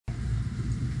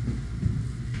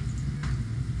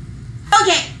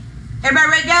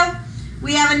Everybody ready to go?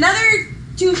 We have another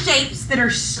two shapes that are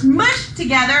smushed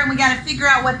together and we got to figure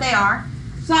out what they are.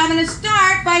 So I'm going to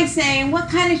start by saying, what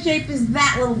kind of shape is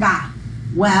that little guy?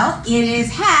 Well, it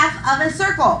is half of a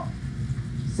circle.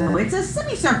 So it's a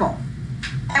semicircle.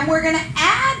 And we're going to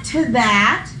add to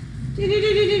that,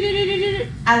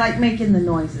 I like making the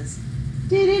noises,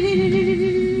 a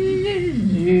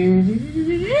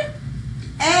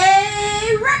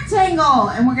rectangle.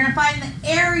 And we're going to find the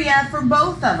area for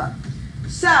both of them.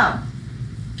 So,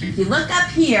 if you look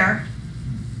up here,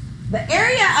 the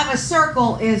area of a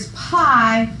circle is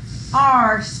pi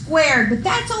r squared, but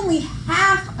that's only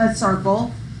half a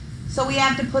circle, so we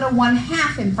have to put a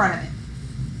 1/2 in front of it.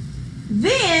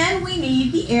 Then we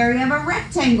need the area of a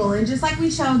rectangle, and just like we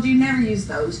showed you, never use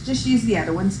those, just use the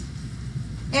other ones.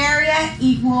 Area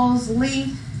equals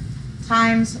length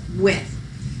times width.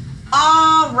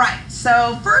 All right,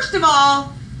 so first of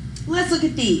all, let's look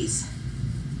at these.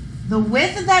 The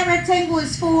width of that rectangle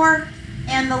is 4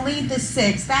 and the length is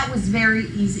 6. That was very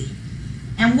easy.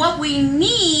 And what we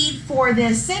need for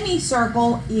this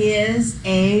semicircle is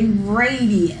a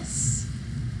radius.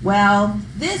 Well,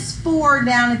 this 4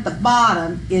 down at the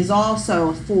bottom is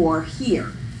also a 4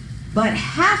 here, but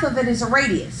half of it is a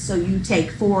radius. So you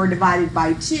take 4 divided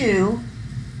by 2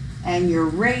 and your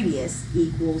radius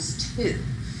equals 2.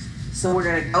 So we're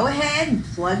going to go ahead and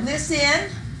plug this in.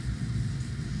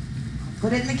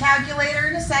 Put it in the calculator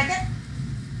in a second.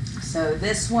 So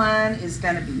this one is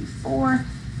going to be 4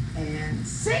 and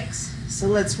 6. So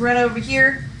let's run over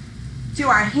here to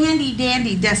our handy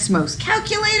dandy Desmos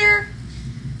calculator.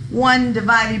 1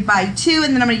 divided by 2,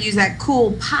 and then I'm going to use that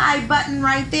cool pi button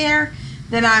right there.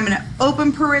 Then I'm going to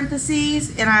open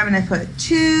parentheses and I'm going to put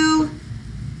 2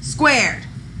 squared.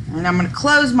 And I'm going to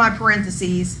close my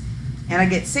parentheses and I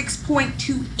get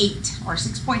 6.28 or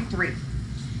 6.3.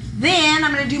 Then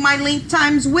I'm going to do my length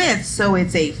times width. So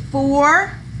it's a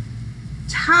 4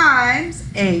 times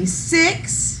a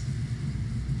 6,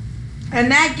 and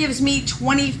that gives me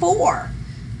 24.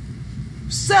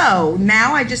 So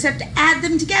now I just have to add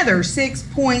them together.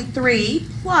 6.3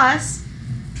 plus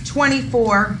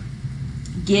 24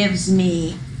 gives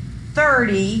me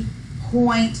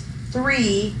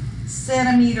 30.3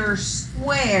 centimeters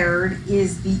squared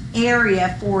is the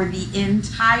area for the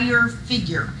entire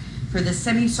figure, for the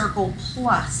semicircle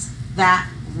plus that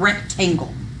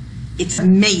rectangle. It's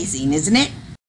amazing, isn't it?